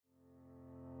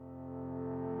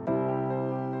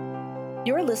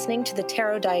You're listening to the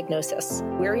Tarot Diagnosis.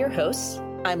 We're your hosts.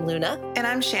 I'm Luna. And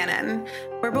I'm Shannon.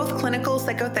 We're both clinical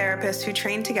psychotherapists who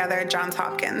trained together at Johns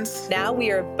Hopkins. Now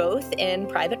we are both in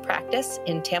private practice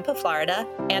in Tampa, Florida,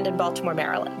 and in Baltimore,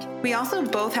 Maryland. We also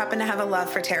both happen to have a love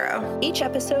for tarot. Each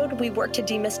episode, we work to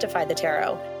demystify the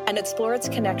tarot and explore its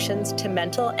connections to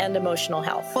mental and emotional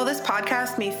health. While this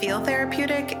podcast may feel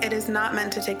therapeutic, it is not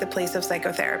meant to take the place of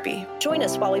psychotherapy. Join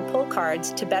us while we pull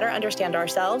cards to better understand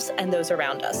ourselves and those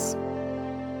around us.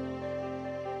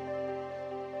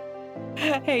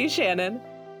 Hey, Shannon.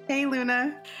 Hey,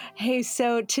 Luna. Hey,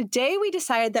 so today we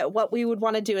decided that what we would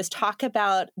want to do is talk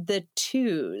about the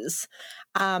twos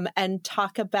and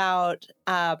talk about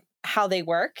how they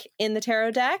work in the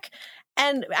tarot deck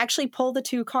and actually pull the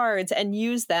two cards and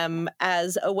use them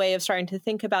as a way of starting to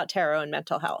think about tarot and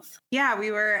mental health. Yeah,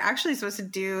 we were actually supposed to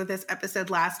do this episode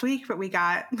last week, but we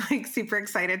got super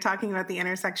excited talking about the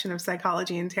intersection of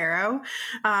psychology and tarot,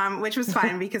 which was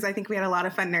fun because I think we had a lot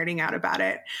of fun nerding out about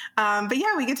it. But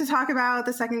yeah, we get to talk about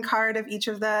the second card of each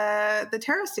of the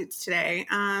tarot suits today.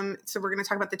 So we're going to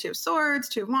talk about the Two of Swords,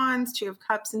 Two of Wands, Two of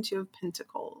Cups, and Two of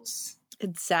Pentacles.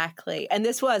 Exactly. And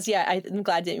this was, I'm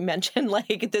glad that you mentioned,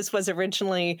 this was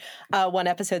originally one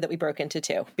episode that we broke into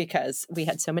two because we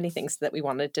had so many things that we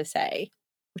wanted to say.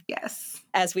 Yes.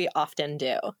 As we often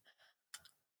do.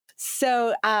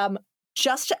 So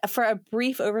just for a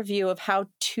brief overview of how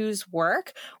twos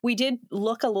work, we did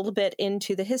look a little bit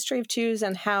into the history of twos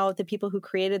and how the people who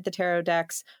created the tarot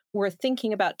decks were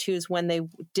thinking about twos when they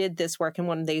did this work and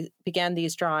when they began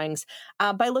these drawings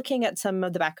by looking at some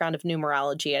of the background of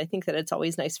numerology. I think that it's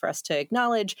always nice for us to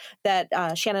acknowledge that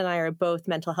Shannon and I are both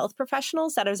mental health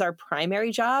professionals. That is our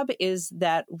primary job, is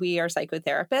that we are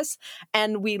psychotherapists,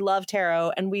 and we love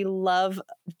tarot and we love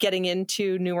getting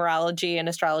into numerology and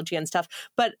astrology and stuff,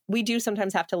 but we do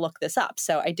sometimes have to look this up.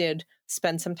 So I did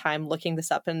spend some time looking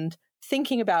this up and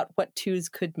thinking about what twos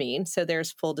could mean. So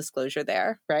there's full disclosure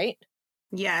there, right?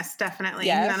 Yes, definitely.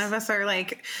 Yes. None of us are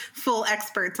full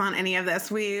experts on any of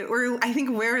this. I think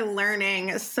we're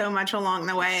learning so much along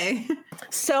the way.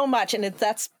 So much. And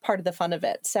that's part of the fun of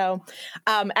it. So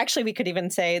actually, we could even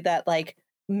say that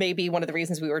maybe one of the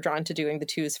reasons we were drawn to doing the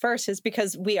twos first is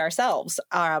because we ourselves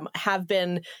have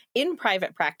been in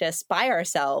private practice by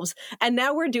ourselves. And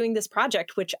now we're doing this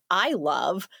project, which I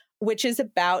love, which is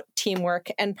about teamwork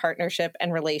and partnership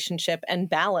and relationship and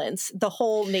balance. The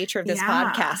whole nature of this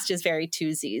podcast is very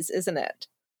twosies, isn't it?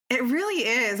 It really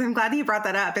is. I'm glad that you brought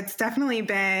that up. It's definitely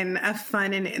been a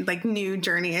fun and new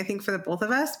journey, I think, for the both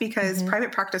of us, because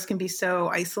private practice can be so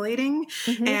isolating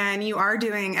and you are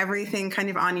doing everything kind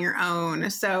of on your own.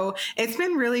 So it's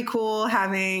been really cool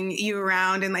having you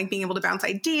around and being able to bounce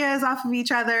ideas off of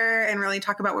each other and really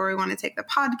talk about where we want to take the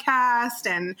podcast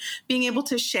and being able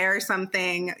to share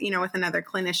something, with another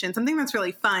clinician, something that's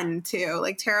really fun too.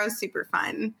 Tarot is super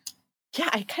fun. Yeah,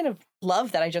 I kind of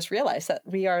love that I just realized that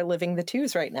we are living the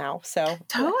twos right now. So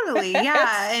totally.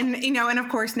 Yeah. And, and of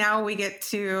course, now we get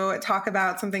to talk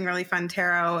about something really fun,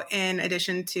 tarot, in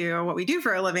addition to what we do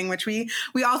for a living, which we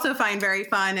also find very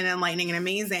fun and enlightening and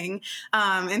amazing.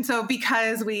 And so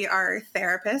because we are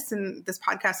therapists and this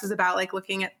podcast is about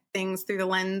looking at things through the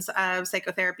lens of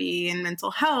psychotherapy and mental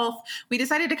health, we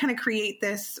decided to kind of create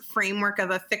this framework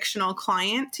of a fictional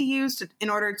client to use in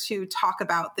order to talk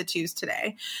about the twos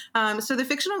today. So the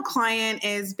fictional client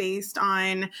is based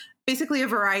on basically a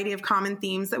variety of common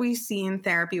themes that we see in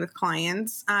therapy with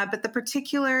clients. But the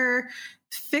particular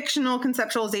fictional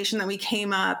conceptualization that we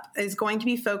came up is going to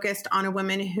be focused on a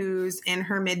woman who's in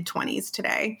her mid-20s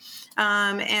today.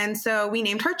 And so we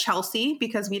named her Chelsea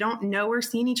because we don't know or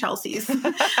see any Chelseas.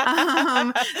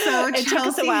 It took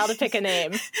us a while to pick a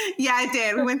name. Yeah, it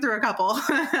did. We went through a couple.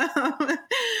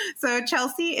 So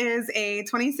Chelsea is a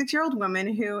 26-year-old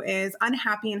woman who is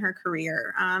unhappy in her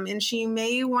career. And she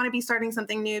may want to be starting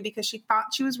something new because she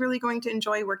thought she was really going to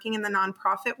enjoy working in the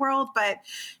nonprofit world, but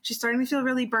she's starting to feel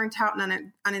really burnt out and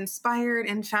uninspired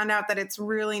and found out that it's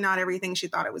really not everything she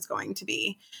thought it was going to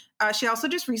be. She also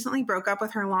just recently broke up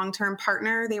with her long-term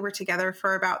partner. They were together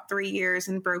for about 3 years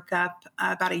and broke up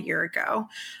about a year ago.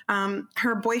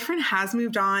 Her boyfriend has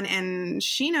moved on, and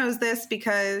she knows this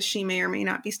because she may or may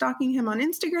not be stalking him on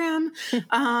Instagram.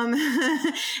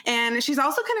 And she's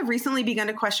also kind of recently begun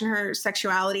to question her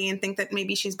sexuality and think that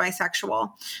maybe she's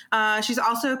bisexual. She's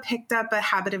also picked up a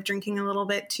habit of drinking a little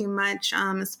bit too much,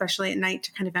 especially at night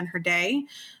to kind of end her day.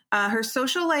 Her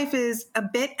social life is a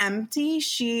bit empty.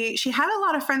 She had a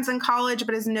lot of friends in college,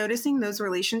 but is noticing those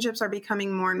relationships are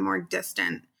becoming more and more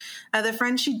distant. The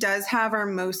friends she does have are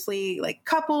mostly like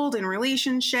coupled in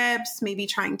relationships, maybe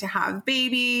trying to have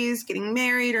babies, getting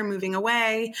married, or moving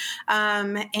away.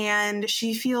 And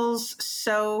she feels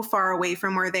so far away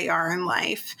from where they are in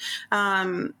life.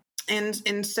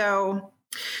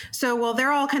 So while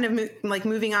they're all kind of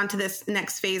moving on to this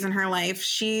next phase in her life,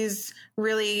 she's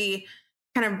really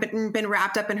kind of been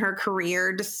wrapped up in her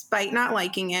career despite not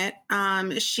liking it.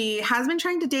 She has been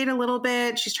trying to date a little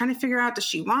bit. She's trying to figure out, does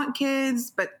she want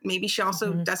kids? But maybe she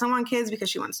also doesn't want kids because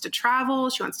she wants to travel.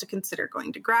 She wants to consider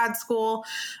going to grad school.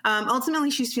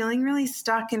 Ultimately, she's feeling really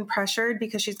stuck and pressured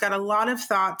because she's got a lot of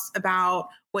thoughts about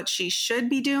what she should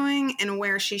be doing and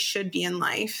where she should be in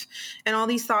life. And all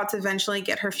these thoughts eventually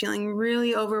get her feeling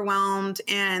really overwhelmed.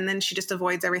 And then she just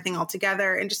avoids everything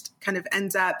altogether and just kind of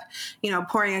ends up,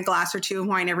 pouring a glass or two of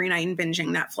wine every night and binging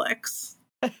Netflix.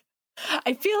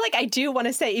 I feel like I do want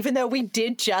to say, even though we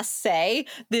did just say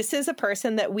this is a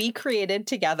person that we created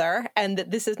together and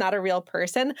that this is not a real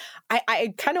person,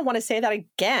 I kind of want to say that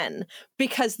again,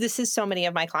 because this is so many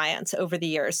of my clients over the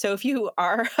years. So if you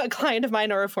are a client of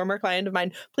mine or a former client of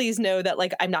mine, please know that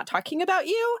I'm not talking about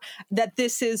you, that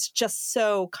this is just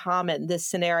so common, this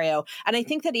scenario. And I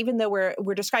think that even though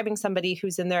we're describing somebody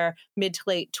who's in their mid to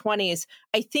late 20s,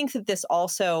 I think that this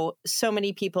also, so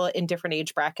many people in different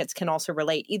age brackets can also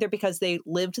relate, either because they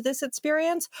lived this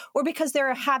experience or because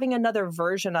they're having another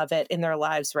version of it in their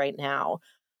lives right now.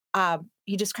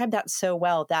 You described that so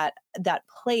well, that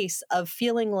place of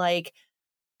feeling like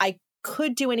I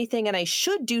could do anything and I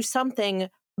should do something,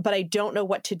 but I don't know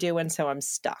what to do. And so I'm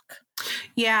stuck.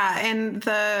 Yeah. And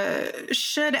the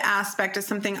should aspect is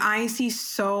something I see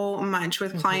so much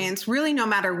with clients, really, no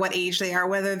matter what age they are,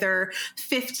 whether they're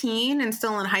 15 and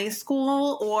still in high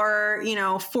school or,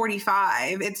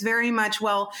 45. It's very much,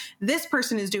 well, this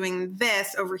person is doing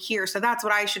this over here, so that's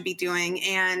what I should be doing.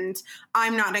 And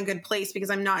I'm not in a good place because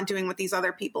I'm not doing what these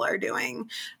other people are doing.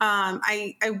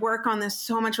 I work on this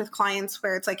so much with clients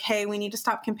where it's like, hey, we need to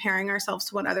stop comparing ourselves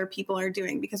to what other people are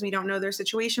doing because we don't know their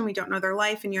situation. We don't know their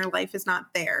life, and your life is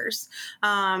not theirs.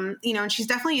 And she's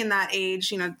definitely in that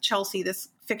age, Chelsea, this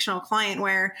fictional client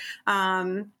where,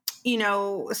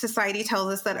 society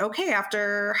tells us that, okay,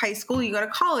 after high school, you go to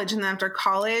college, and then after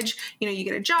college, you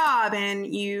get a job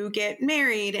and you get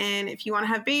married. And if you want to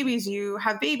have babies, you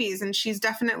have babies. And she's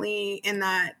definitely in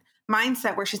that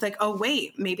mindset where she's like, oh,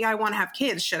 wait, maybe I want to have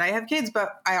kids. Should I have kids?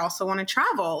 But I also want to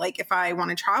travel. Like, if I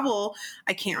want to travel,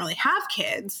 I can't really have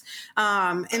kids.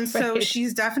 And so Right.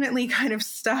 She's definitely kind of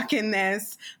stuck in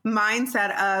this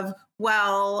mindset of,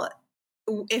 well,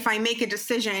 if I make a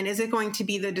decision, is it going to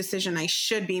be the decision I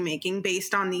should be making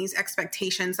based on these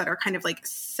expectations that are kind of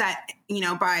set,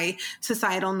 by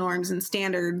societal norms and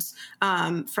standards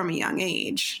from a young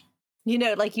age?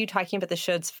 Like you talking about the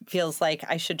shoulds feels like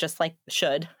I should just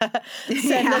send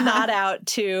the nod out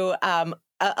to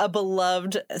a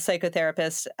beloved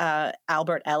psychotherapist,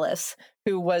 Albert Ellis,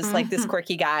 who was this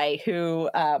quirky guy who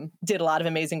did a lot of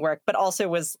amazing work, but also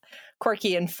was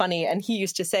quirky and funny. And he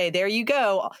used to say, there you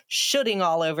go, shoulding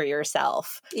all over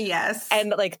yourself. Yes.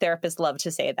 And therapists love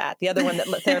to say that. The other one that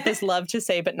therapists love to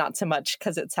say, but not so much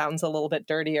because it sounds a little bit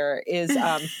dirtier, is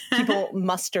people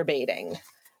masturbating.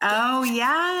 Oh,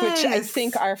 yes. Which I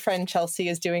think our friend Chelsea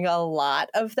is doing a lot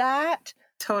of that.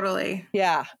 Totally.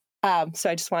 Yeah.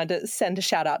 So I just wanted to send a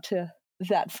shout out to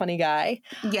that funny guy.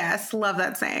 Yes. Love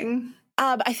that saying.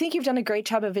 I think you've done a great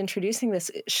job of introducing this.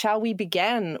 Shall we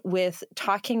begin with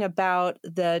talking about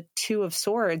the Two of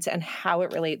Swords and how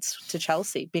it relates to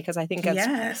Chelsea? Because I think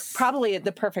that's probably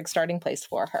the perfect starting place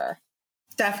for her.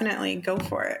 Definitely. Go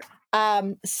for it.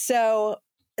 So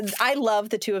I love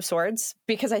the Two of Swords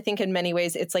because I think in many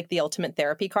ways it's the ultimate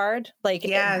therapy card.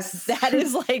 Yes. That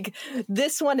is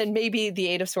this one, and maybe the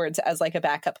Eight of Swords as a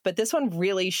backup. But this one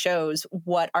really shows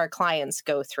what our clients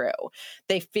go through.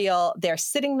 They feel they're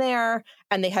sitting there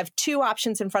and they have two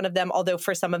options in front of them, although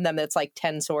for some of them it's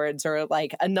 10 swords or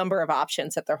a number of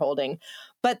options that they're holding.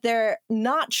 But they're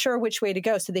not sure which way to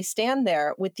go. So they stand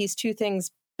there with these two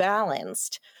things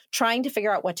balanced, trying to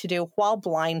figure out what to do while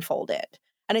blindfolded.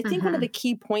 And I think one of the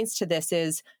key points to this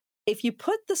is if you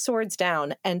put the swords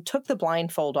down and took the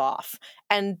blindfold off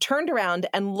and turned around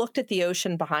and looked at the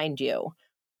ocean behind you,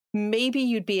 maybe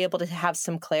you'd be able to have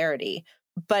some clarity.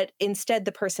 But instead,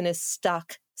 the person is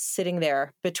stuck sitting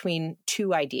there between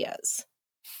two ideas.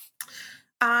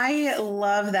 I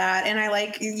love that.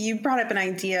 And you brought up an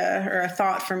idea or a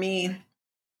thought for me.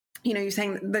 you're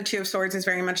saying the Two of Swords is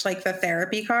very much like the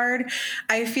therapy card.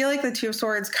 I feel like the Two of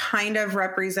Swords kind of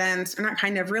represents, or not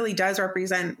kind of, really does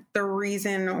represent the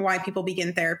reason why people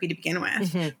begin therapy to begin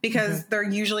with, because they're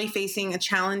usually facing a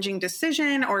challenging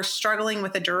decision or struggling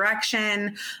with a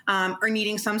direction, or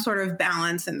needing some sort of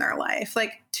balance in their life.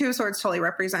 Like Two of Swords totally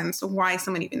represents why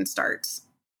someone even starts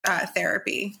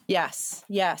therapy. Yes.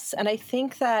 And I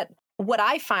think that what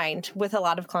I find with a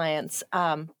lot of clients,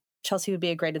 Chelsea would be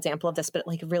a great example of this, but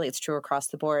like really it's true across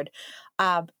the board,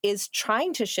 is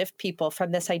trying to shift people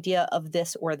from this idea of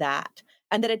this or that,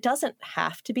 and that it doesn't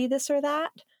have to be this or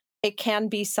that. It can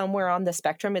be somewhere on the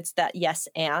spectrum. It's that yes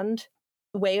and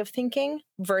way of thinking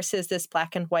versus this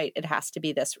black and white. It has to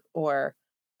be this, or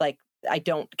like, I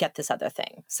don't get this other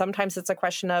thing. Sometimes it's a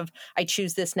question of I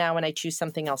choose this now and I choose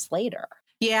something else later.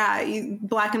 Yeah,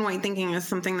 black and white thinking is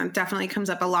something that definitely comes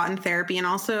up a lot in therapy, and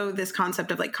also this concept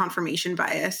of like confirmation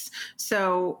bias.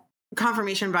 So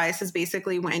confirmation bias is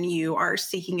basically when you are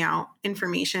seeking out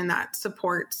information that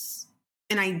supports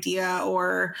an idea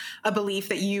or a belief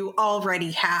that you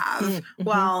already have,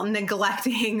 while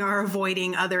neglecting or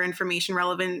avoiding other information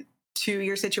relevant to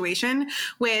your situation,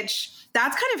 which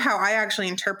that's kind of how I actually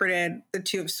interpreted the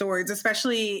Two of Swords,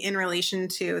 especially in relation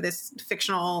to this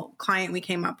fictional client we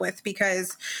came up with,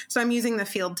 because so I'm using the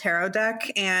Field Tarot deck,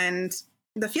 and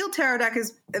the Field Tarot deck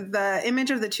is the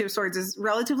image of the Two of Swords is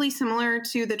relatively similar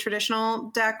to the traditional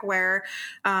deck where,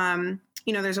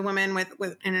 there's a woman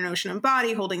with in an ocean of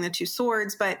body holding the two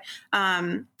swords. But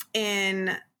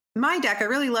in my deck, I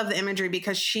really love the imagery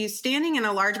because she's standing in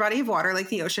a large body of water like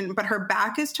the ocean, but her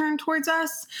back is turned towards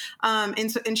us.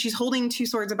 And she's holding two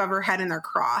swords above her head and they're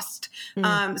crossed.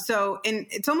 And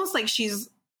it's almost like she's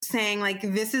saying like,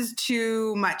 this is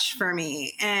too much for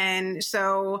me. And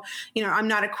so, I'm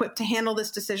not equipped to handle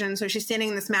this decision. So she's standing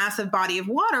in this massive body of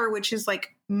water, which is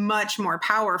like much more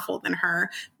powerful than her,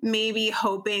 maybe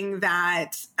hoping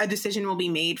that a decision will be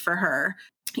made for her,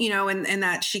 and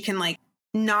that she can like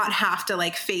not have to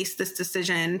like face this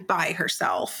decision by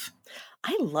herself.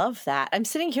 I love that. I'm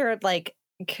sitting here like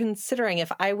considering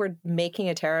if I were making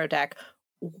a tarot deck,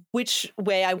 which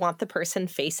way I want the person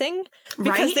facing.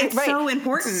 Because it's so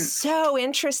important. So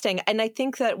interesting. And I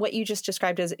think that what you just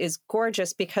described is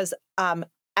gorgeous because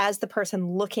as the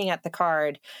person looking at the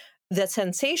card, the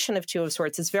sensation of Two of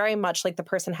Swords is very much like the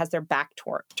person has their back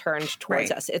turned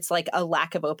towards us. It's like a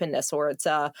lack of openness, or it's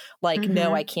a like,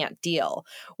 no, I can't deal.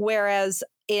 Whereas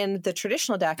in the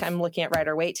traditional deck, I'm looking at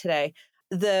Rider Waite today,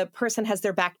 the person has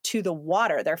their back to the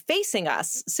water. They're facing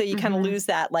us. So you kind of lose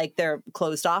that like they're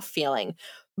closed off feeling.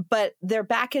 But their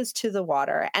back is to the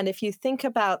water. And if you think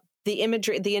about the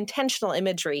imagery, the intentional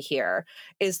imagery here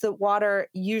is that water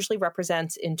usually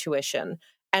represents intuition.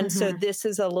 And so this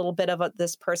is a little bit of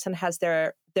this person has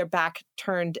their back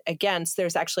turned against.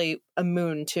 There's actually a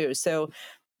moon too. So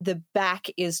the back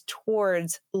is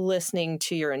towards listening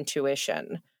to your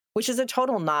intuition, which is a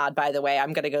total nod, by the way.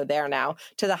 I'm going to go there now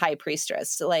to the High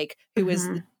Priestess, like who is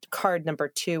card number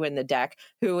 2 in the deck,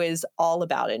 who is all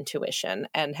about intuition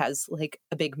and has like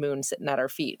a big moon sitting at her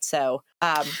feet. So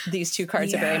these two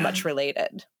cards are very much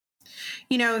related.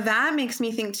 That makes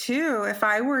me think too, if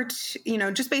I were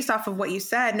to, just based off of what you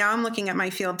said, now I'm looking at my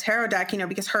Field Tarot deck,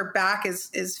 because her back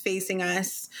is facing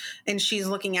us and she's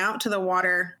looking out to the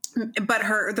water,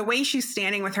 but the way she's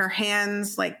standing with her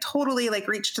hands, like totally like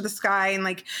reach to the sky and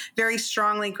like very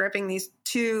strongly gripping these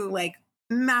two like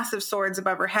massive swords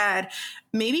above her head,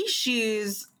 maybe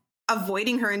she's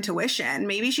avoiding her intuition.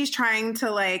 Maybe she's trying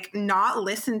to like not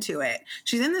listen to it.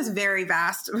 She's in this very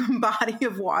vast body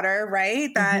of water, right?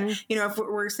 That, if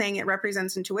we're saying it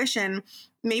represents intuition,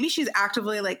 maybe she's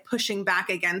actively like pushing back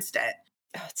against it.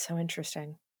 Oh, it's so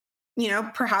interesting.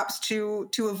 Perhaps to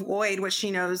avoid what she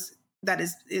knows that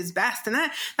is best. And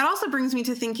that also brings me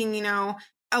to thinking,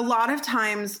 a lot of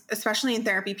times, especially in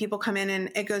therapy, people come in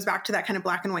and it goes back to that kind of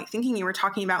black and white thinking you were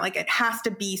talking about. Like, it has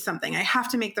to be something. I have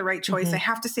to make the right choice. I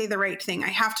have to say the right thing. I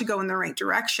have to go in the right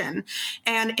direction.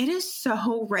 And it is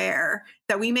so rare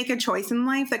that we make a choice in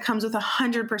life that comes with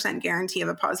 100% guarantee of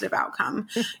a positive outcome.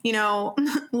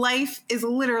 Life is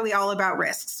literally all about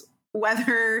risks,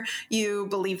 whether you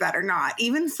believe that or not.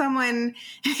 Even someone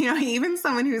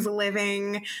who's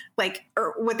living like,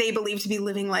 or what they believe to be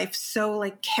living life so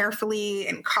like carefully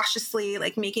and cautiously,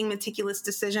 like making meticulous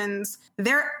decisions,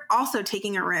 they're also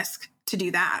taking a risk to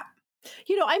do that.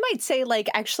 I might say like,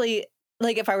 actually,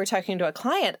 like if I were talking to a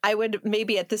client, I would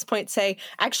maybe at this point say,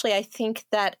 actually, I think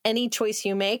that any choice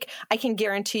you make, I can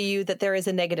guarantee you that there is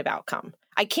a negative outcome.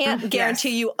 I can't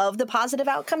guarantee you of the positive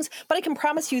outcomes, but I can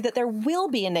promise you that there will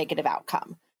be a negative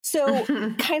outcome. So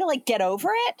kind of like get over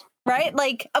it right?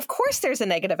 Like, of course there's a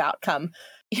negative outcome.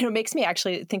 You know, it makes me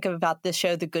actually think about this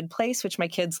show, The Good Place, which my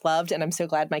kids loved. And I'm so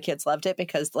glad my kids loved it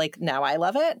because like now I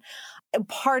love it.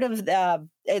 Part of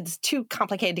it's too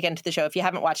complicated to get into the show. If you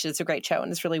haven't watched it, it's a great show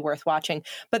and it's really worth watching.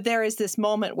 But there is this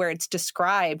moment where it's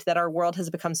described that our world has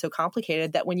become so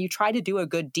complicated that when you try to do a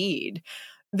good deed,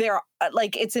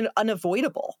 it's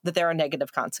unavoidable that there are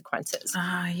negative consequences.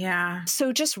 Yeah.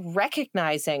 So just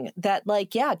recognizing that,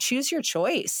 choose your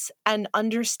choice and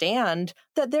understand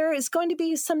that there is going to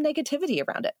be some negativity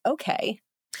around it. Okay.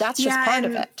 That's just part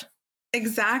of it.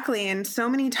 Exactly. And so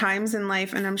many times in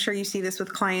life, and I'm sure you see this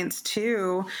with clients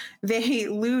too, they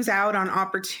lose out on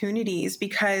opportunities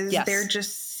because they're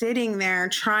just sitting there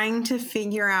trying to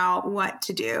figure out what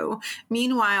to do.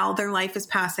 Meanwhile, their life is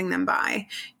passing them by.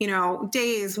 You know,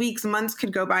 days, weeks, months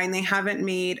could go by and they haven't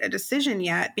made a decision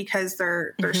yet because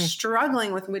they're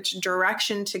struggling with which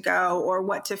direction to go or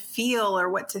what to feel or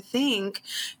what to think,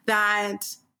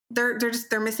 that they're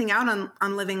missing out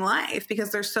on living life because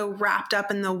they're so wrapped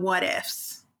up in the what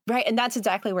ifs. Right. And that's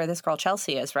exactly where this girl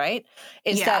Chelsea is, right?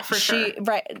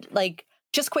 Right.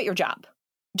 Just quit your job.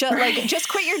 Just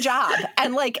quit your job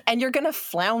and you're going to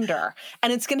flounder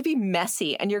and it's going to be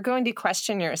messy and you're going to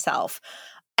question yourself.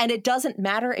 And it doesn't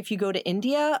matter if you go to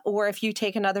India or if you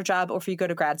take another job or if you go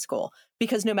to grad school,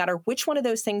 because no matter which one of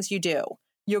those things you do,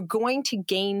 you're going to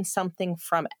gain something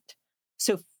from it.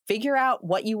 So figure out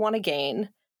what you want to gain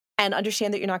and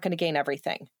understand that you're not going to gain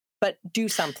everything, but do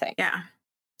something. Yeah.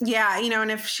 Yeah. You know, and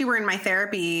if she were in my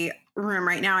therapy room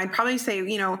right now, I'd probably say,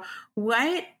 you know,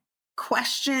 what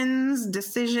decisions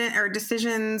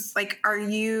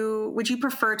would you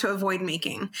prefer to avoid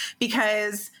making?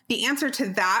 Because the answer to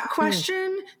that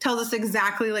question tells us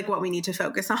exactly like what we need to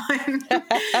focus on,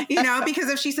 you know, because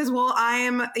if she says, well,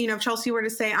 if Chelsea were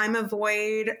to say, I'm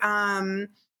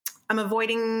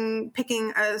avoiding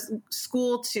picking a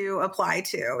school to apply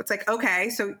to. It's like, okay,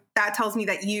 so that tells me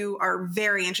that you are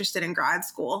very interested in grad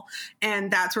school.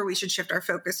 And that's where we should shift our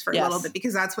focus for a little bit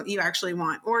because that's what you actually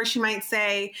want. Or she might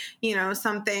say, you know,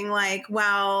 something like,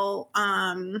 well,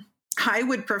 I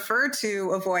would prefer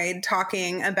to avoid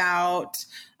talking about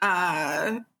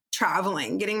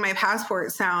traveling. Getting my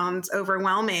passport sounds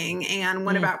overwhelming. And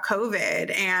what about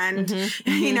COVID? And,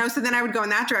 you know, so then I would go in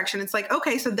that direction. It's like,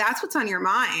 okay, so that's what's on your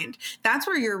mind. That's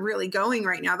where you're really going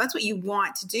right now. That's what you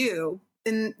want to do.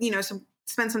 And, you know, so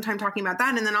spend some time talking about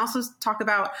that. And then also talk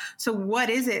about, so what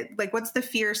is it? Like, what's the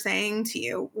fear saying to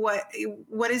you? What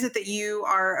is it that you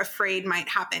are afraid might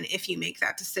happen if you make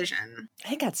that decision? I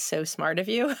think that's so smart of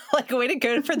you. Way to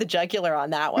go for the jugular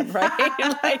on that one, right?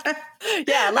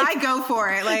 I go for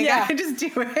it. I just do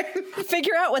it.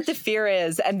 Figure out what the fear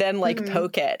is and then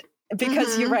poke it.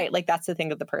 Because you're right. That's the thing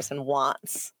that the person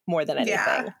wants more than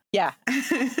anything. Yeah.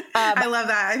 I love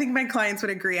that. I think my clients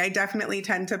would agree. I definitely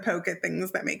tend to poke at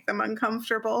things that make them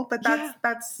uncomfortable, but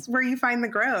that's where you find the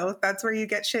growth. That's where you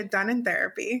get shit done in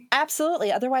therapy.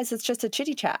 Absolutely. Otherwise it's just a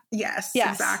chitty chat. Yes,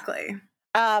 exactly.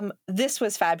 This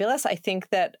was fabulous. I think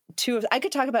that I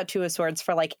could talk about Two of Swords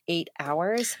for 8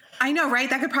 hours. I know, right?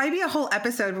 That could probably be a whole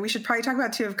episode, but we should probably talk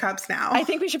about Two of Cups now. I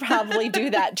think we should probably do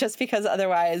that just because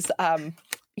otherwise,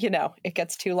 it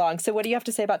gets too long. So what do you have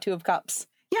to say about Two of Cups?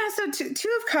 Yeah, so Two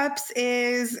of Cups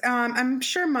is, I'm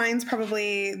sure mine's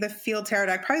probably the field tarot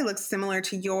deck, probably looks similar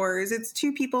to yours. It's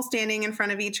two people standing in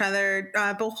front of each other,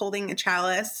 both holding a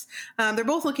chalice. They're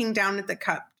both looking down at the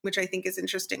cup, which I think is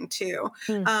interesting too.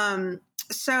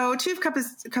 So Two of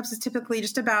Cups is typically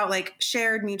just about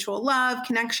shared mutual love,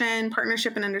 connection,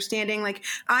 partnership, and understanding.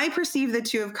 I perceive the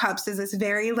Two of Cups as this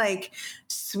very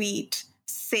sweet,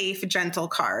 safe, gentle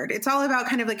card. It's all about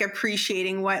kind of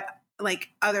appreciating what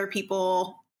other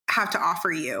people have to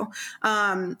offer you.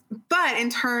 But in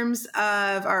terms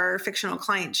of our fictional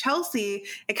client, Chelsea,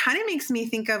 it kind of makes me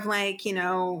think of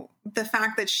the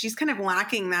fact that she's kind of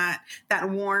lacking that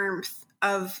warmth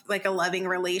of a loving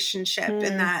relationship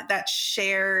and that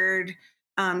shared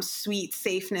sweet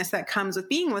safeness that comes with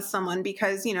being with someone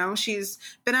because, she's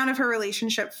been out of her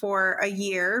relationship for a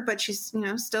year, but she's,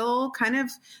 still kind of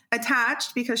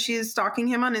attached because she's stalking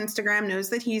him on Instagram, knows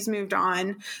that he's moved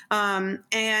on.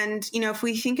 And, if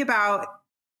we think about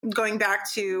going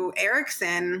back to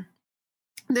Erikson,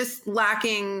 this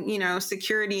lacking,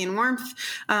 security and warmth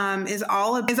is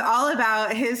all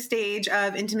about his stage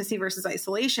of intimacy versus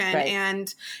isolation. Right.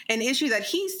 And an issue that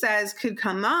he says could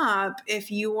come up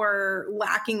if you're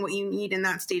lacking what you need in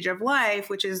that stage of life,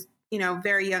 which is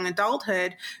very young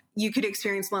adulthood, you could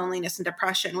experience loneliness and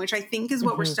depression, which I think is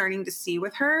what we're starting to see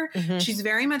with her. She's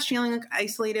very much feeling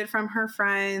isolated from her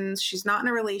friends. She's not in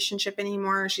a relationship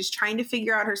anymore. She's trying to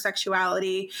figure out her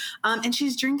sexuality, and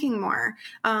she's drinking more.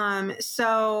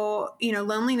 So,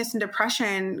 loneliness and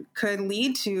depression could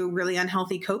lead to really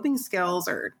unhealthy coping skills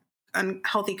or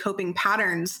unhealthy coping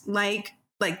patterns like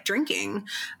drinking.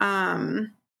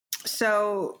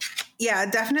 So yeah,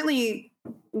 definitely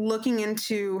looking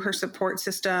into her support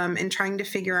system and trying to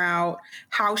figure out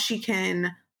how she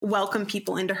can welcome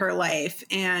people into her life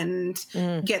and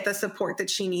get the support that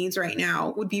she needs right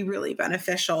now would be really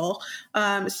beneficial.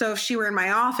 So if she were in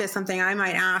my office, something I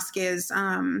might ask is,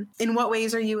 in what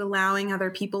ways are you allowing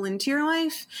other people into your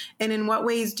life? And in what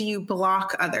ways do you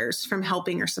block others from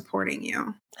helping or supporting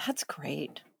you? That's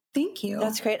great. Thank you.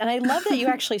 That's great. And I love that you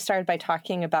actually started by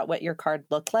talking about what your card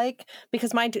looked like,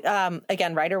 because mine,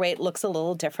 again, Rider-Waite looks a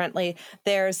little differently.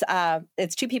 There's,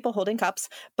 it's two people holding cups,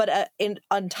 but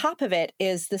on top of it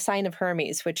is the sign of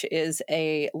Hermes, which is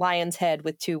a lion's head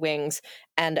with two wings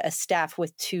and a staff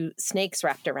with two snakes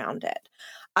wrapped around it.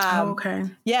 Okay.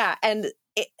 Yeah. And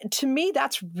to me,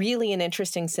 that's really an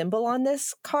interesting symbol on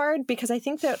this card, because I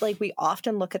think that we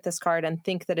often look at this card and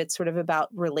think that it's sort of about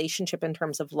relationship in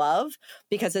terms of love,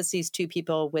 because it's these two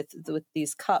people with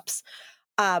these cups.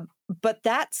 But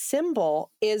that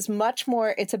symbol is much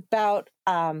more, it's about,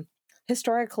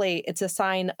 historically, it's a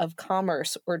sign of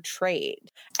commerce or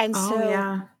trade. And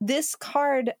this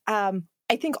card, I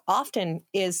think often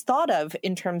is thought of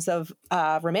in terms of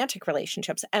romantic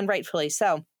relationships, and rightfully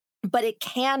so. But it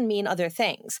can mean other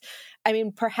things. I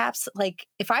mean, perhaps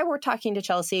if I were talking to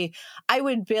Chelsea, I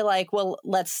would be like, well,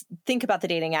 let's think about the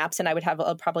dating apps. And I would have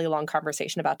probably a long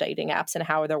conversation about dating apps and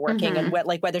how they're working and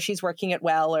whether she's working it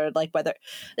well, or whether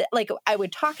I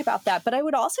would talk about that. But I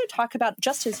would also talk about,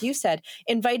 just as you said,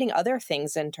 inviting other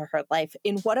things into her life.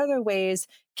 In what other ways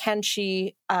can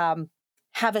she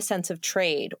have a sense of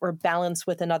trade or balance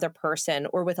with another person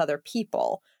or with other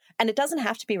people? And it doesn't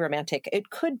have to be romantic. It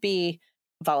could be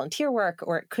volunteer work,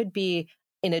 or it could be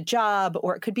in a job,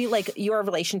 or it could be your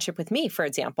relationship with me, for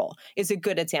example, is a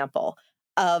good example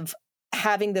of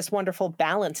having this wonderful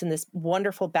balance and this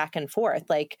wonderful back and forth.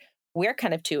 We're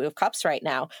kind of two of cups right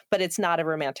now, but it's not a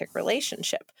romantic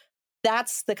relationship.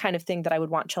 That's the kind of thing that I would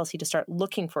want Chelsea to start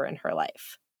looking for in her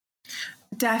life.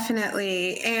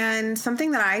 Definitely. And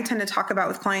something that I tend to talk about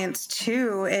with clients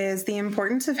too is the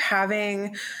importance of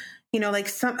having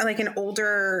an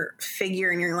older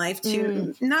figure in your life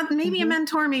to not maybe a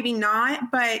mentor, maybe not,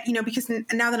 but, because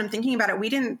now that I'm thinking about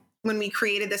it, when we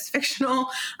created this fictional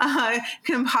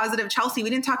composite of Chelsea,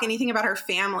 we didn't talk anything about her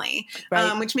family,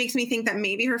 right. Which makes me think that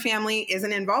maybe her family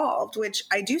isn't involved, which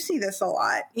I do see this a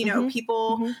lot.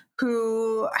 People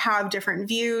who have different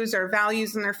views or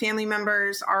values in their family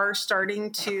members are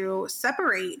starting to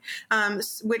separate,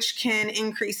 which can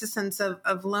increase a sense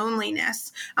of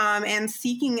loneliness, and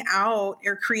seeking out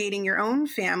or creating your own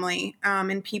family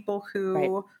and people who...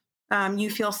 Right. You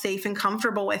feel safe and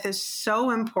comfortable with is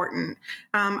so important.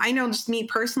 I know just me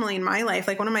personally in my life,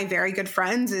 one of my very good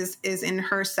friends is in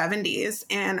her 70s,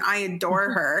 and I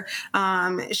adore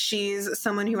her. She's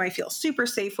someone who I feel super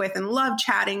safe with and love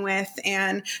chatting with,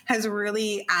 and has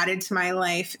really added to my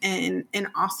life in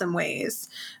awesome ways.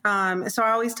 So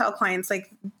I always tell clients,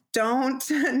 don't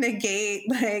negate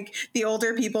the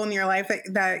older people in your life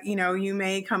that you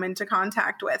may come into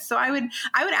contact with. So I would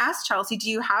ask Chelsea, do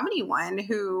you have anyone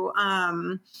who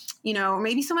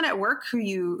maybe someone at work who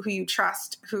you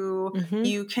trust, who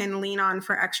you can lean on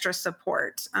for extra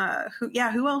support?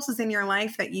 Who else is in your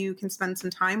life that you can spend some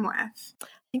time with?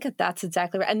 I think that's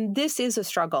exactly right. And this is a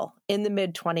struggle in the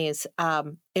mid-20s.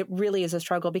 It really is a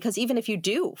struggle, because even if you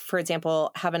do, for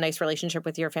example, have a nice relationship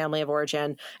with your family of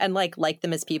origin and like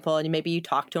them as people, and maybe you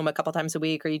talk to them a couple times a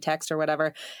week or you text or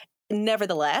whatever,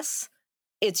 nevertheless,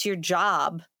 it's your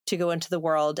job to go into the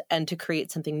world and to create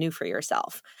something new for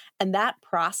yourself. And that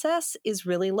process is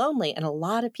really lonely. And a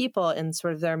lot of people in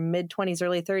sort of their mid-20s,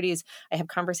 early 30s, I have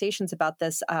conversations about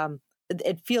this.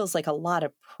 It feels like a lot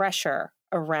of pressure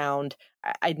around,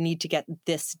 I need to get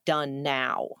this done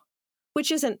now,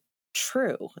 which isn't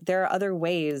true. There are other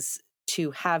ways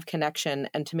to have connection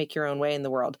and to make your own way in the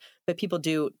world. But people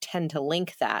do tend to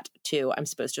link that to, I'm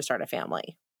supposed to start a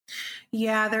family.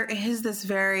 Yeah, there is this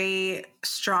very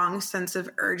strong sense of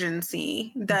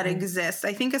urgency that exists.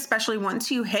 I think especially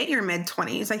once you hit your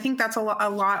mid-20s, I think that's a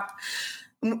lot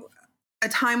a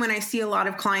time when I see a lot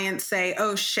of clients say,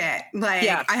 oh shit, like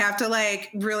I have to like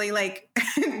really like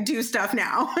do stuff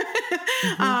now.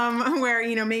 Where,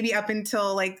 you know, maybe up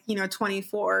until like, you know,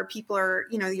 24, people are,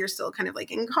 you know, you're still kind of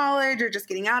like in college or just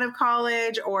getting out of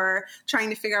college or trying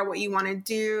to figure out what you want to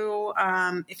do.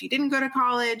 If you didn't go to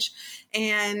college,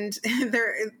 and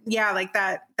like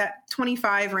that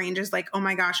 25 range is like, oh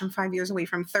my gosh, I'm 5 years away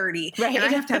from 30. Right. And I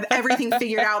have to have everything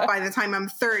figured out by the time I'm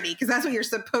 30, because that's what you're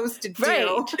supposed to do.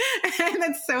 Right. And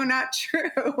that's so not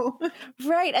true.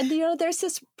 Right. And, you know, there's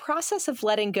this process of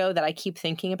letting go that I keep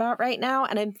thinking about right now.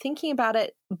 And I'm thinking about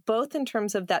it both in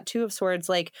terms of that Two of Swords,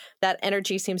 like that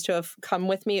energy seems to have come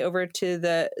with me over to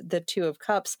the Two of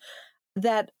Cups,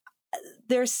 that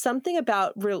there's something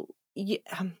about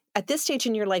at this stage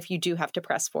in your life, you do have to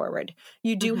press forward.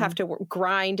 You do have to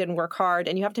grind and work hard,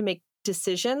 and you have to make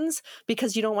decisions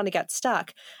because you don't want to get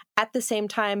stuck. At the same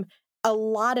time, a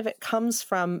lot of it comes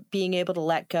from being able to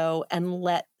let go and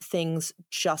let things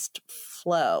just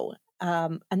flow.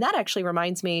 And that actually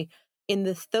reminds me, in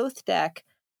the Thoth deck,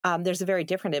 there's a very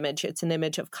different image. It's an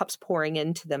image of cups pouring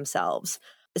into themselves.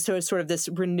 So it's sort of this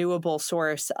renewable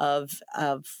source of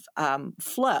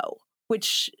flow,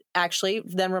 which actually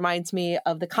then reminds me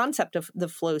of the concept of the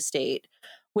flow state,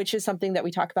 which is something that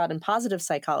we talk about in positive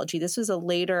psychology. This was a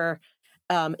later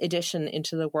addition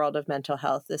into the world of mental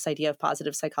health, this idea of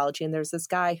positive psychology. And there's this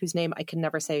guy whose name I can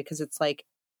never say because it's like,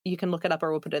 you can look it up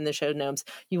or we'll put it in the show notes.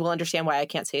 You will understand why I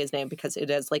can't say his name because it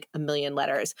has like a million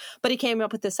letters. But he came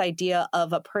up with this idea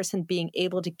of a person being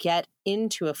able to get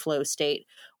into a flow state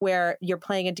where you're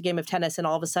playing a game of tennis and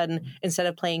all of a sudden, instead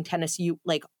of playing tennis, you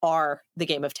like are the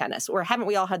game of tennis. Or haven't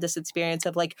we all had this experience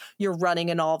of like you're running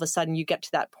and all of a sudden you get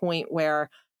to that point where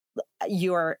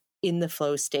you're in the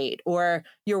flow state, or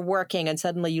you're working and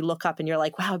suddenly you look up and you're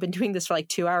like, wow, I've been doing this for like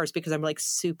 2 hours because I'm like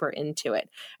super into it.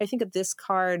 I think that this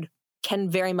card can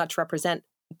very much represent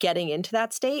getting into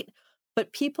that state.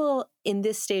 But people in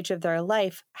this stage of their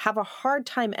life have a hard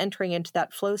time entering into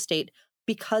that flow state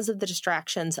because of the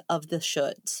distractions of the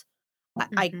shoulds.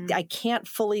 I can't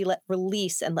fully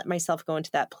release and let myself go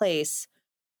into that place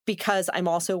because I'm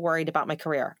also worried about my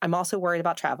career. I'm also worried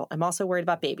about travel. I'm also worried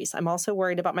about babies. I'm also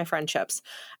worried about my friendships.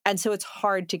 And so it's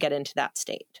hard to get into that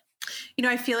state. You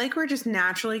know, I feel like we're just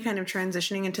naturally kind of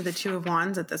transitioning into the Two of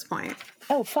Wands at this point.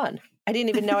 Oh, fun. I didn't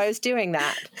even know I was doing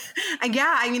that.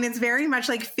 Yeah. I mean, it's very much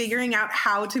like figuring out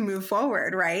how to move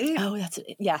forward, right? Oh,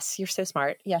 yes. You're so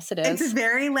smart. Yes, it is. It's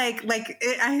very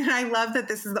I love that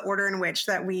this is the order in which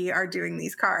that we are doing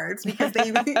these cards because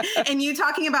and you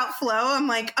talking about flow, I'm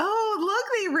like, oh, look,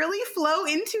 they really flow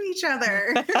into each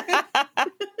other.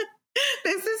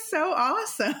 This is so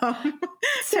awesome.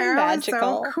 So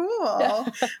magical. So cool.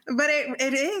 But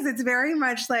it is. It's very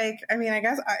much like, I mean, I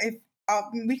guess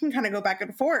we can kind of go back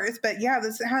and forth, but yeah,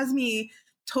 this has me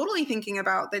totally thinking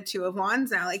about the Two of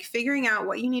Wands now, like figuring out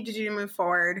what you need to do to move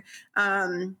forward.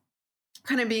 Kind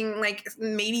of being like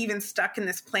maybe even stuck in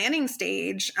this planning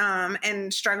stage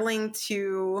and struggling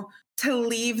to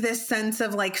leave this sense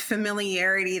of like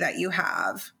familiarity that you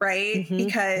have, right?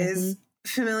 Because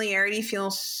familiarity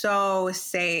feels so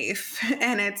safe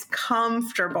and it's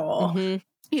comfortable.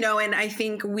 You know, and I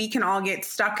think we can all get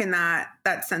stuck in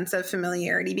that sense of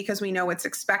familiarity because we know what's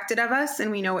expected of us and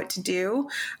we know what to do.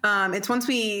 It's once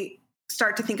we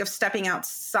start to think of stepping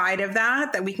outside of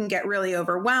that we can get really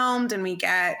overwhelmed and we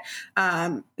can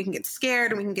get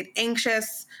scared and we can get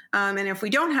anxious. And if we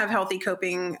don't have healthy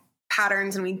coping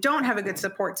patterns and we don't have a good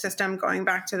support system, going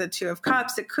back to the Two of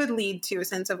Cups, it could lead to a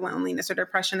sense of loneliness or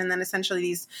depression. And then essentially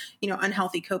these, you know,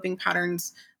 unhealthy coping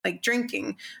patterns like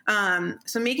drinking.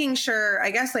 So making sure,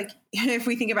 I guess, like if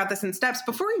we think about this in steps,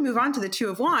 before we move on to the Two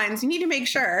of Wands, you need to make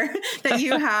sure that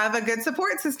you have a good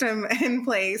support system in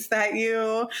place, that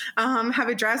you have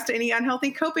addressed any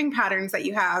unhealthy coping patterns that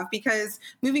you have, because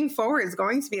moving forward is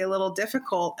going to be a little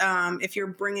difficult if you're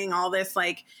bringing all this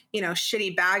like, you know,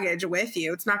 shitty baggage with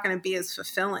you. It's not going to be as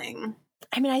fulfilling.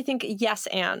 I mean, I think yes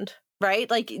and.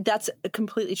 Right? Like that's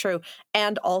completely true.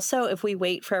 And also, if we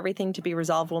wait for everything to be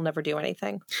resolved, we'll never do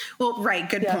anything. Well, right.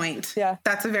 Good point. Yeah.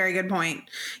 That's a very good point.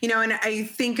 You know, and I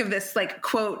think of this like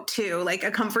quote too, like a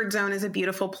comfort zone is a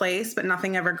beautiful place, but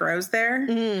nothing ever grows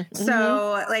there.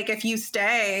 So like if you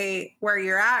stay where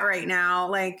you're at right now,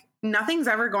 like nothing's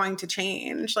ever going to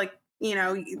change. Like, you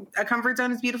know, a comfort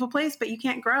zone is a beautiful place, but you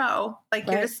can't grow. Like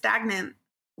you're just stagnant.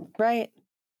 Right.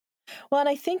 Well, and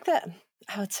I think that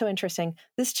oh, it's so interesting.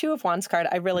 This Two of Wands card,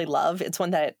 I really love. It's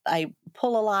one that I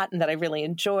pull a lot and that I really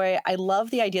enjoy. I love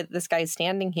the idea that this guy is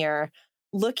standing here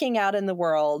looking out in the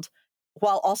world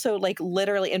while also like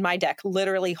literally in my deck,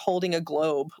 literally holding a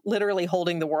globe, literally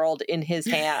holding the world in his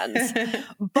hands.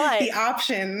 But the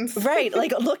options, right?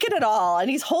 Like, look at it all. And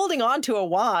he's holding on to a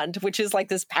wand, which is like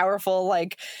this powerful,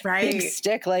 like big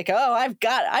stick. Like, oh, I've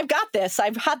got this.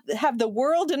 Have the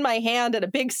world in my hand and a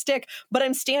big stick, but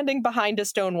I'm standing behind a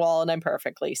stone wall and I'm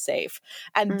perfectly safe.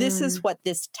 And this is what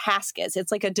this task is.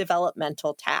 It's like a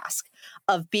developmental task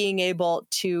of being able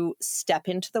to step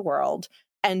into the world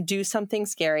and do something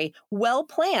scary, well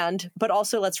planned, but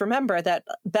also let's remember that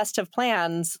best of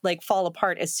plans like fall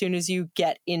apart as soon as you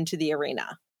get into the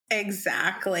arena.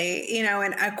 Exactly. You know,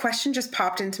 and a question just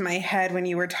popped into my head when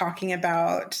you were talking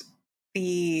about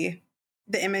the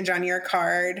image on your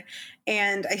card.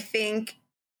 And I think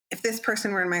if this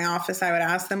person were in my office, I would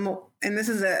ask them, and this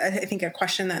is I think a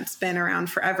question that's been around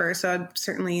forever. So I'd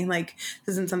certainly like,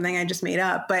 this isn't something I just made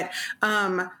up, but,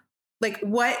 like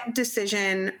what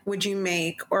decision would you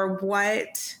make, or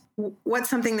what's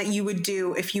something that you would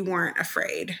do if you weren't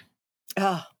afraid?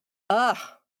 It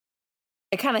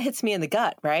kind of hits me in the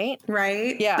gut, right?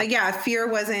 Right. Yeah. Like, yeah, if fear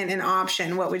wasn't an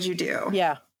option, what would you do?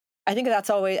 Yeah. I think that's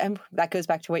always, that goes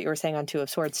back to what you were saying on Two of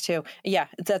Swords too. Yeah.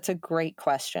 That's a great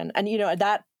question. And, you know,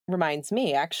 that reminds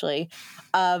me actually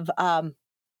of,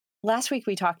 last week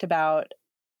we talked about,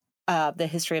 the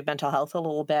history of mental health a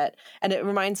little bit. And it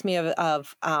reminds me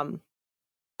of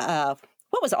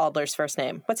what was Adler's first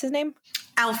name? What's his name?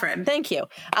 Alfred. Thank you.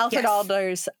 Alfred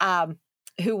Adler's,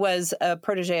 who was a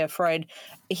protege of Freud.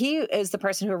 He is the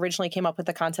person who originally came up with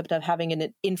the concept of having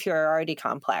an inferiority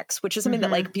complex, which is something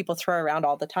that like people throw around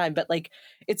all the time, but like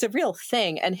it's a real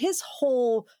thing. And his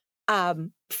whole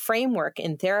framework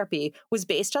in therapy was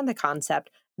based on the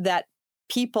concept that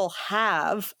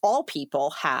all people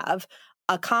have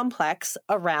a complex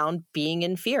around being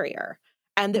inferior,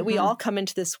 and that we all come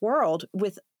into this world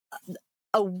with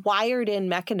a wired in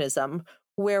mechanism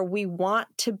where we want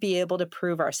to be able to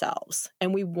prove ourselves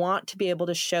and we want to be able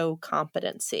to show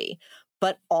competency,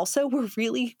 but also we're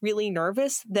really, really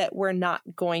nervous that we're not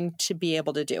going to be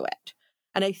able to do it.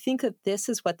 And I think that this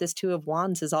is what this Two of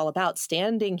Wands is all about,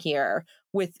 standing here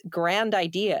with grand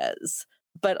ideas,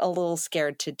 but a little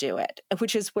scared to do it,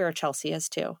 which is where Chelsea is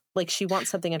too. Like she wants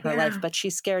something in her life, but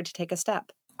she's scared to take a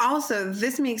step. Also,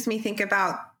 this makes me think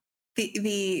about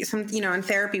some, you know, in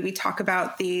therapy, we talk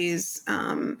about these,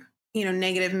 you know,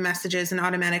 negative messages and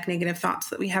automatic negative thoughts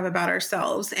that we have about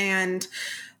ourselves. And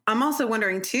I'm also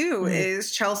wondering too,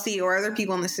 is Chelsea or other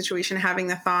people in this situation having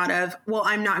the thought of, well,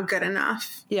 I'm not good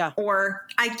enough. Yeah. Or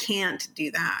I can't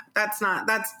do that. That's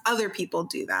other people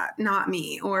do that, not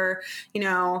me. Or, you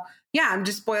know, it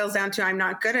just boils down to I'm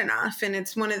not good enough. And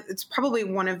it's probably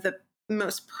one of the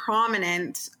most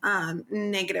prominent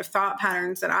negative thought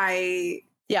patterns that I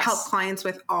help clients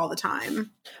with all the time.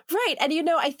 Right. And, you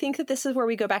know, I think that this is where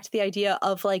we go back to the idea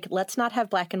of like, let's not have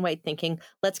black and white thinking.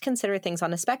 Let's consider things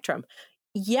on a spectrum.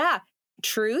 Yeah.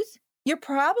 Truth. You're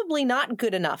probably not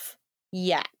good enough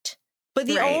yet. But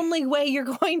the only way you're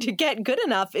going to get good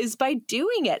enough is by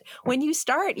doing it. When you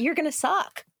start, you're going to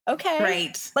suck. Okay.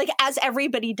 Right. Like as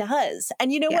everybody does.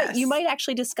 And you know what? You might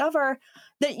actually discover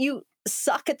that you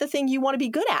suck at the thing you want to be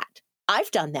good at.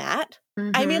 I've done that.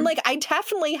 I mean, like, I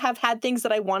definitely have had things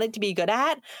that I wanted to be good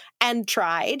at and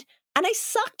tried, and I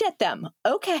sucked at them.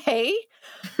 Okay.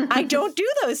 I don't do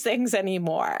those things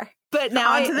anymore. But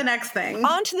now on to the next thing.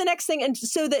 On to the next thing. And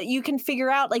so that you can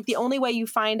figure out, like, the only way you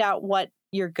find out what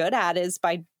you're good at is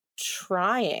by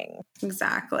trying.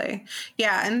 Exactly.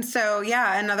 Yeah. And so,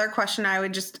 another question I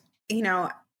would just, you know,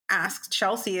 ask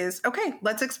Chelsea is, okay,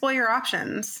 let's explore your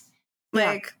options.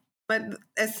 Like, but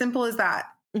as simple as that.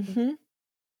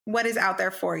 What is out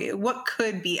there for you? What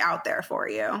could be out there for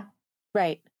you?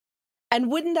 Right. And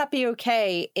wouldn't that be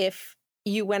okay if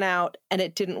you went out and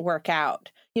it didn't work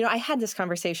out? You know, I had this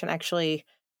conversation actually,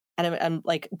 and I'm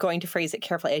like going to phrase it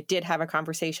carefully. I did have a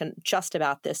conversation just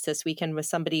about this weekend with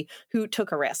somebody who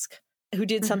took a risk, who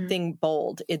did something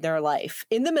bold in their life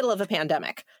in the middle of a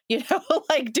pandemic, you know,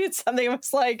 like did something that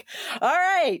was like, all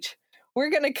right,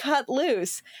 we're going to cut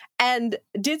loose, and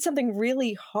did something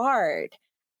really hard.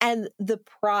 And the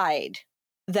pride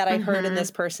that I heard in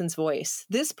this person's voice,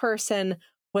 this person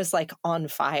was like on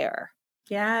fire.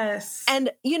 Yes. And,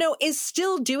 you know, is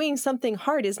still doing something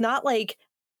hard. It's not like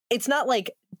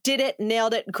did it,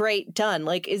 nailed it, great, done.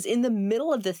 Like is in the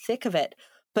middle of the thick of it,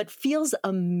 but feels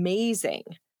amazing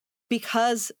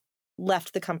because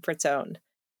left the comfort zone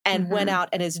and went out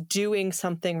and is doing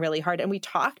something really hard. And we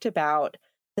talked about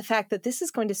the fact that this is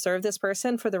going to serve this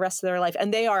person for the rest of their life.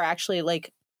 And they are actually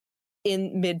like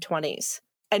in mid-20s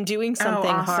and doing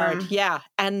something hard. Yeah.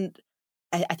 And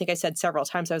I think I said several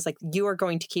times, I was like, you are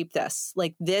going to keep this.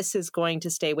 Like, this is going to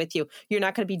stay with you. You're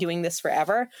not going to be doing this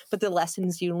forever, but the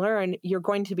lessons you learn, you're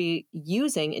going to be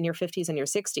using in your 50s and your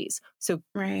 60s. So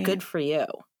good for you.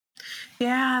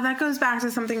 Yeah, that goes back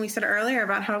to something we said earlier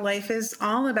about how life is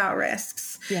all about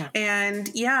risks. Yeah.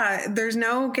 And there's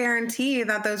no guarantee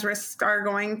that those risks are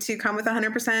going to come with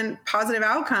 100% positive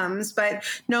outcomes, but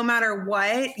no matter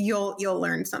what, you'll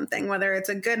learn something, whether it's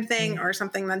a good thing or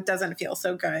something that doesn't feel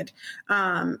so good.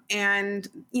 And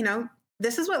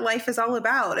this is what life is all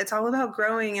about. It's all about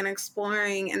growing and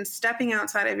exploring and stepping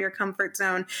outside of your comfort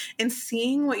zone and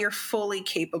seeing what you're fully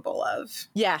capable of.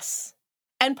 Yes.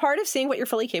 And part of seeing what you're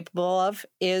fully capable of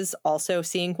is also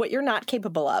seeing what you're not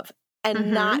capable of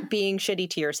and not being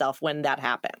shitty to yourself when that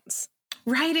happens.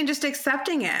 Right. And just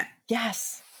accepting it.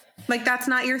 Yes. Like, that's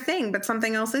not your thing, but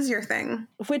something else is your thing.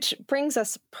 Which brings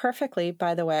us perfectly,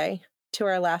 by the way, to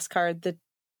our last card, the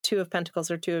Two of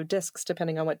Pentacles or Two of Discs,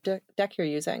 depending on what deck you're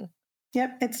using.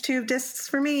 Yep. It's Two of Discs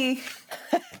for me.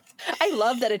 I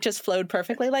love that it just flowed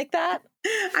perfectly like that.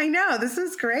 I know. This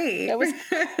is great. That was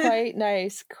quite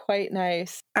nice. Quite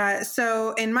nice.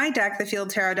 So in my deck, the Field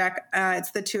Tarot deck,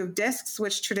 it's the Two of Discs,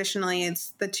 which traditionally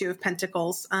it's the Two of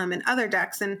Pentacles in other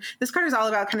decks. And this card is all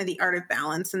about kind of the art of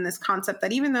balance and this concept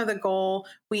that even though the goal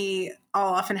we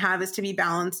all often have is to be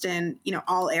balanced in,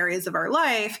 all areas of our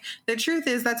life, the truth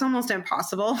is that's almost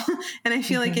impossible. And I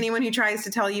feel like anyone who tries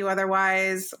to tell you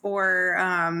otherwise or,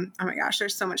 oh my gosh,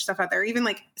 there's so much stuff out there, even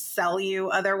like sell you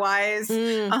otherwise.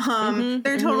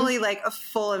 They're totally like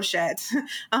full of shit.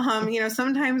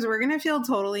 Sometimes we're going to feel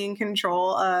totally in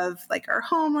control of like our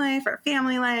home life, our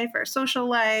family life, our social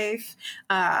life,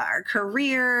 our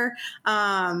career.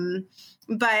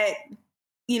 But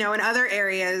in other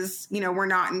areas, we're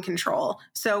not in control.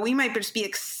 So we might just be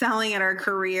excelling at our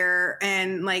career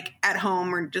and like at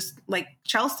home, we're just like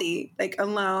Chelsea, like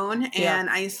alone and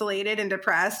isolated and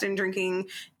depressed and drinking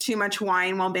too much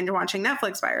wine while binge watching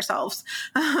Netflix by ourselves.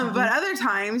 But other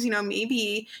times,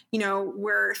 maybe,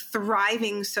 we're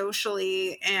thriving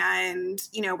socially and,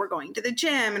 we're going to the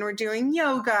gym and we're doing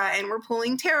yoga and we're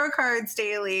pulling tarot cards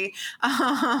daily.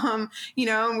 And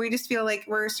we just feel like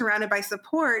we're surrounded by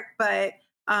support, but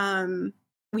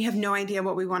we have no idea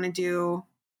what we want to do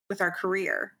with our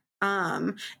career.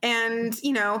 And,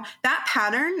 that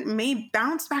pattern may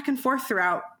bounce back and forth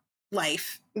throughout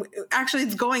life. Actually,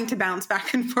 it's going to bounce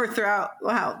back and forth throughout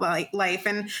life.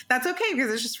 And that's okay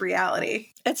because it's just reality.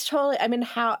 It's totally,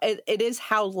 how it is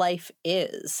how life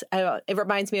is. It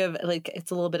reminds me of like,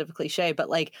 it's a little bit of a cliche, but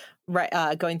like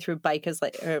going through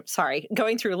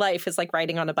going through life is like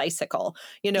riding on a bicycle.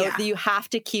 You have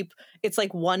to keep, it's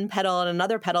like one pedal and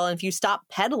another pedal. And if you stop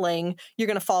pedaling, you're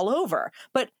going to fall over.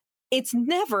 But it's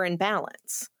never in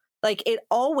balance. Like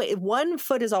one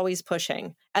foot is always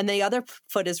pushing and the other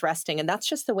foot is resting. And that's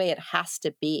just the way it has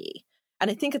to be. And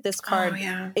I think that this card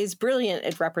is brilliant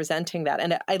at representing that.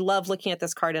 And I love looking at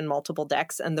this card in multiple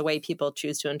decks and the way people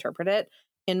choose to interpret it.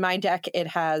 In my deck, it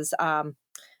has,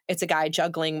 it's a guy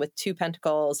juggling with two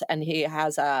pentacles and he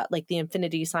has like the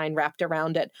infinity sign wrapped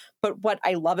around it. But what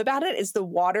I love about it is the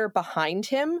water behind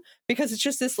him, because it's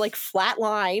just this like flat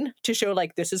line to show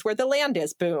like, this is where the land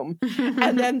is, boom.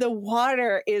 And then the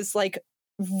water is like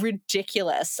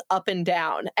ridiculous up and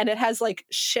down. And it has like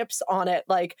ships on it,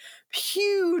 like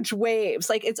huge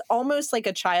waves. Like it's almost like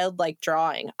a childlike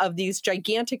drawing of these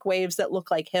gigantic waves that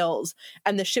look like hills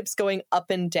and the ships going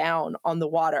up and down on the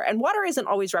water. And water isn't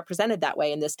always represented that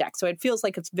way in this deck. So it feels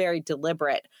like it's very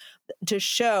deliberate to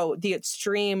show the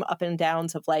extreme up and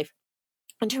downs of life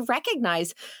and to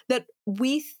recognize that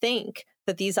we think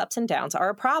that these ups and downs are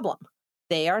a problem.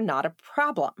 They are not a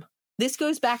problem. This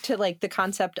goes back to like the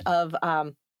concept of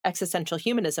existential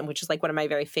humanism, which is like one of my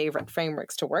very favorite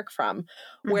frameworks to work from,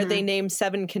 where they name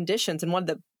 7 conditions. And one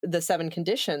of the 7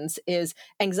 conditions is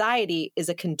anxiety is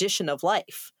a condition of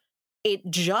life. It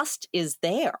just is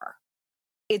there.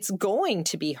 It's going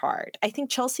to be hard. I think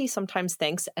Chelsea sometimes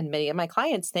thinks, and many of my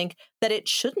clients think, that it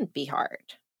shouldn't be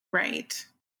hard. Right.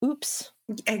 Oops.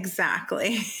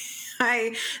 Exactly.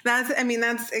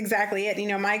 That's exactly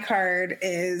it. My card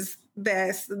is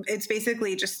this. It's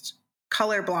basically just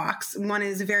color blocks. One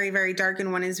is very, very dark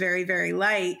and one is very, very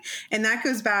light. And that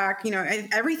goes back,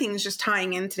 everything's just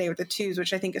tying in today with the twos,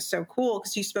 which I think is so cool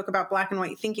because you spoke about black and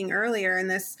white thinking earlier in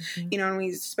this, and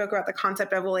we spoke about the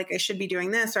concept of, well, like I should be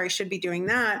doing this or I should be doing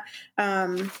that.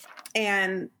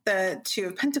 And the Two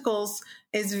of Pentacles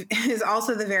is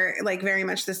also very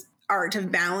much this art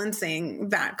of balancing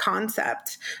that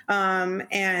concept,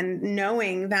 and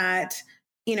knowing that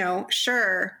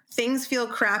sure, things feel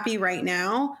crappy right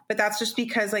now, but that's just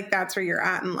because like that's where you're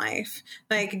at in life.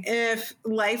 Like if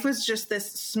life was just this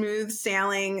smooth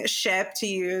sailing ship, to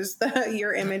use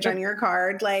your image on your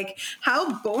card, like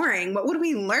how boring. What would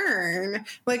we learn?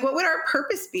 Like what would our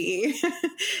purpose be?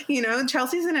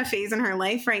 Chelsea's in a phase in her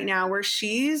life right now where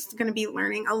she's going to be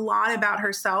learning a lot about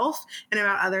herself and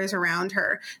about others around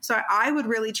her. So I would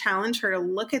really challenge her to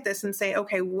look at this and say,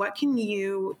 okay, what can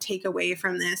you take away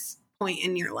from this point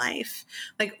in your life?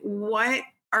 Like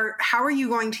how are you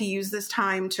going to use this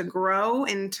time to grow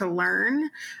and to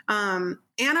learn? And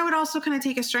I would also kind of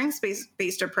take a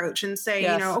strengths-based approach and say,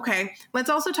 Yes. Okay, let's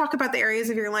also talk about the areas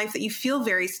of your life that you feel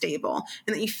very stable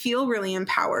and that you feel really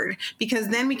empowered, because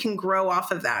then we can grow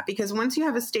off of that. Because once you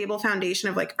have a stable foundation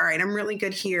of like, all right, I'm really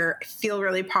good here, I feel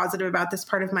really positive about this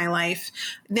part of my life,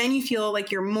 then you feel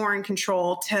like you're more in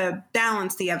control to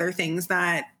balance the other things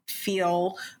that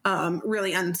feel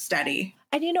really unsteady.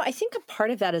 And, I think a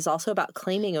part of that is also about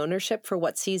claiming ownership for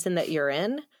what season that you're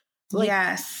in. Like,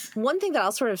 yes. One thing that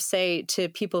I'll sort of say to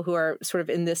people who are sort of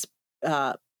in this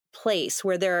place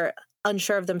where they're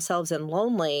unsure of themselves and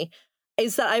lonely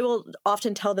is that I will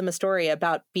often tell them a story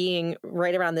about being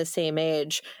right around the same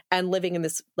age and living in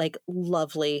this like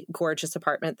lovely, gorgeous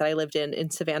apartment that I lived in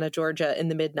Savannah, Georgia in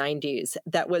the mid-90s.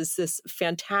 That was this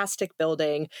fantastic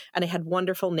building, and I had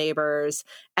wonderful neighbors,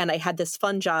 and I had this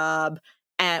fun job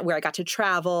where I got to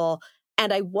travel,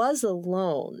 and I was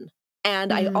alone.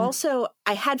 And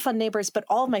I had fun neighbors, but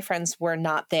all of my friends were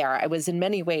not there. I was in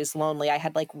many ways lonely. I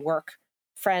had like work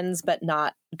friends, but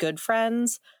not good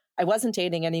friends. I wasn't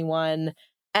dating anyone.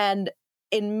 And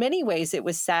in many ways it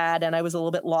was sad, and I was a little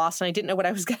bit lost, and I didn't know what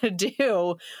I was going to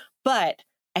do. But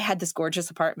I had this gorgeous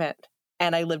apartment,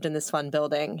 and I lived in this fun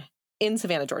building in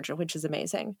Savannah, Georgia, which is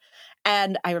amazing.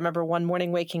 And I remember one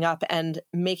morning waking up and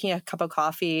making a cup of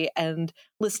coffee and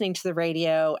listening to the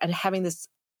radio and having this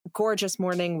gorgeous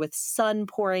morning with sun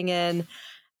pouring in.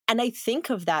 And I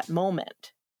think of that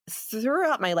moment.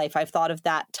 Throughout my life, I've thought of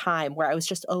that time where I was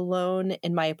just alone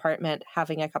in my apartment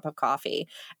having a cup of coffee.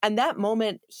 And that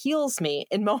moment heals me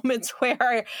in moments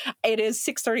where it is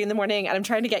 6:30 in the morning and I'm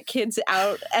trying to get kids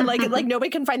out and like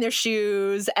nobody can find their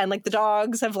shoes, and like the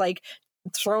dogs have like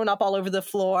thrown up all over the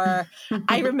floor.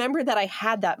 I remember that I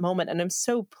had that moment, and I'm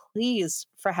so pleased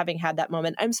for having had that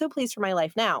moment. I'm so pleased for my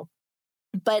life now.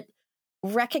 But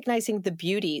recognizing the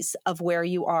beauties of where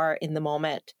you are in the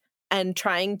moment and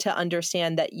trying to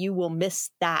understand that you will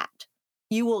miss that.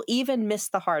 You will even miss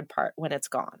the hard part when it's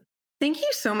gone. Thank you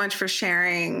so much for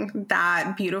sharing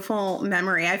that beautiful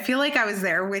memory. I feel like I was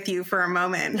there with you for a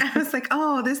moment. I was like,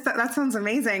 oh, that sounds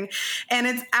amazing. And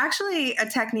it's actually a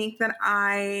technique that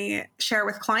I share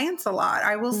with clients a lot.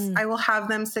 I will have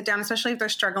them sit down, especially if they're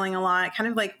struggling a lot, kind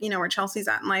of like, where Chelsea's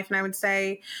at in life. And I would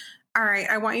say, all right,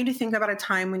 I want you to think about a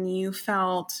time when you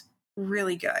felt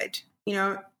really good.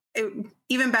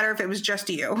 Even better if it was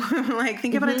just you. Like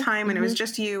think about a time when it was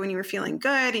just you and you were feeling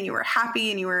good and you were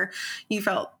happy and you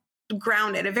felt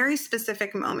grounded, a very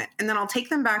specific moment. And then I'll take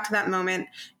them back to that moment,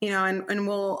 and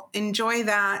we'll enjoy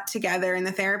that together in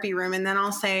the therapy room. And then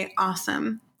I'll say,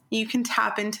 awesome. You can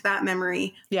tap into that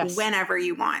memory whenever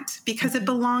you want, because it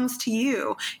belongs to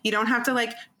you. You don't have to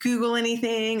like Google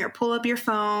anything or pull up your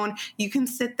phone. You can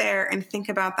sit there and think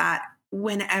about that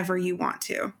whenever you want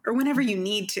to or whenever you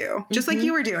need to, just like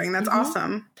you were doing. That's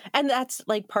awesome. And that's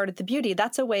like part of the beauty.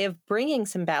 That's a way of bringing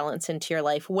some balance into your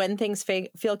life. When things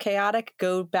feel chaotic,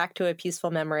 go back to a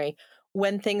peaceful memory.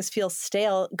 When things feel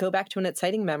stale, go back to an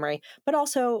exciting memory. But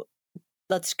also,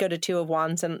 let's go to Two of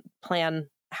Wands and plan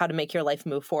how to make your life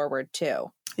move forward too.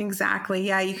 Exactly.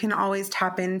 Yeah. You can always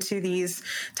tap into these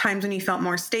times when you felt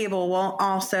more stable while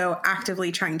also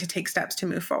actively trying to take steps to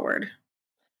move forward.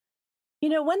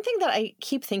 One thing that I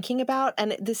keep thinking about,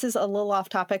 and this is a little off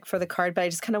topic for the card, but I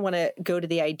just kind of want to go to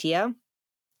the idea,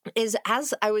 is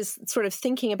as I was sort of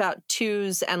thinking about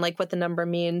twos and like what the number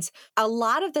means, a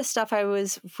lot of the stuff I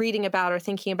was reading about or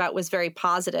thinking about was very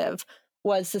positive,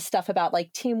 was the stuff about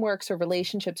like teamworks or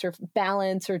relationships or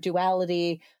balance or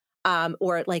duality,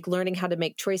 or like learning how to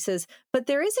make choices. But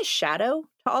there is a shadow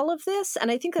to all of this.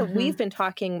 And I think that we've been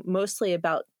talking mostly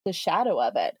about the shadow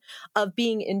of it, of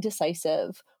being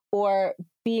indecisive or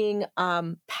being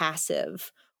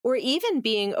passive, or even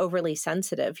being overly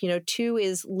sensitive. Two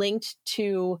is linked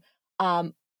to,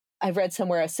 I've read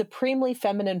somewhere, a supremely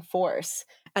feminine force.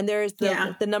 And there's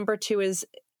the number two is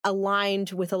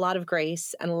aligned with a lot of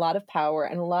grace and a lot of power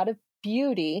and a lot of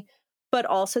beauty, but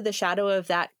also the shadow of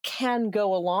that can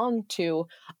go along to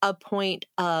a point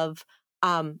of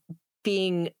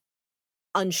being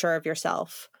unsure of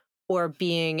yourself or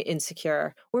being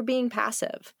insecure or being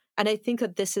passive. And I think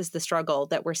that this is the struggle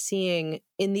that we're seeing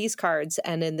in these cards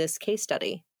and in this case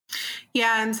study.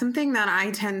 Yeah, and something that I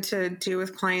tend to do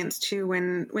with clients too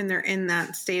when they're in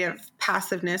that state of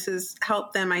passiveness is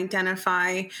help them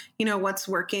identify, what's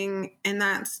working in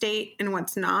that state and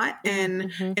what's not,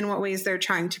 and in what ways they're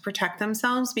trying to protect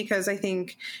themselves. Because I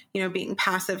think, being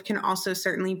passive can also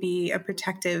certainly be a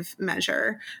protective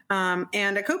measure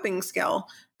and a coping skill.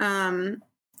 And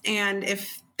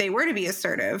if they were to be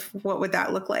assertive, what would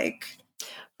that look like?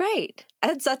 Right.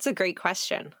 That's a great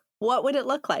question. What would it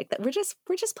look like? That we're just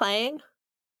playing.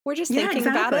 We're just thinking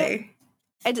about it.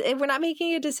 And we're not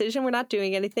making a decision. We're not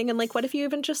doing anything. And what if you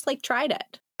even just tried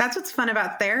it? That's what's fun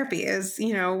about therapy is,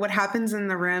 what happens in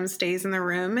the room stays in the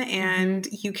room, and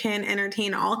you can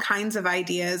entertain all kinds of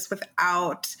ideas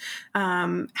without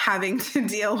having to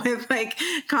deal with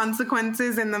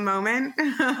consequences in the moment.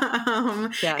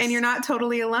 Yes. And you're not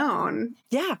totally alone.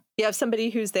 Yeah. You have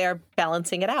somebody who's there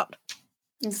balancing it out.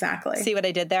 Exactly. See what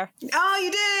I did there? Oh,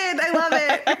 you did. I love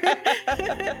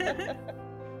it.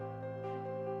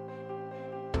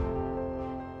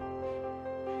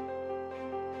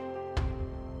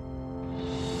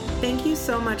 Thank you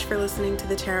so much for listening to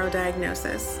The Tarot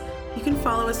Diagnosis. You can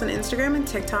follow us on Instagram and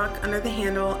TikTok under the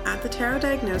handle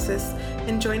 @TheTarotDiagnosis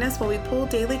and join us while we pull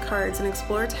daily cards and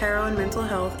explore tarot and mental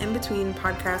health in between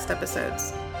podcast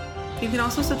episodes. You can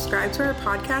also subscribe to our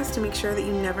podcast to make sure that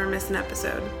you never miss an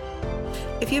episode.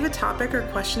 If you have a topic or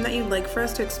question that you'd like for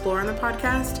us to explore on the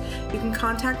podcast, you can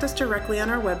contact us directly on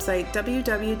our website,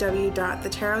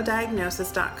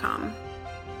 www.thetarotdiagnosis.com.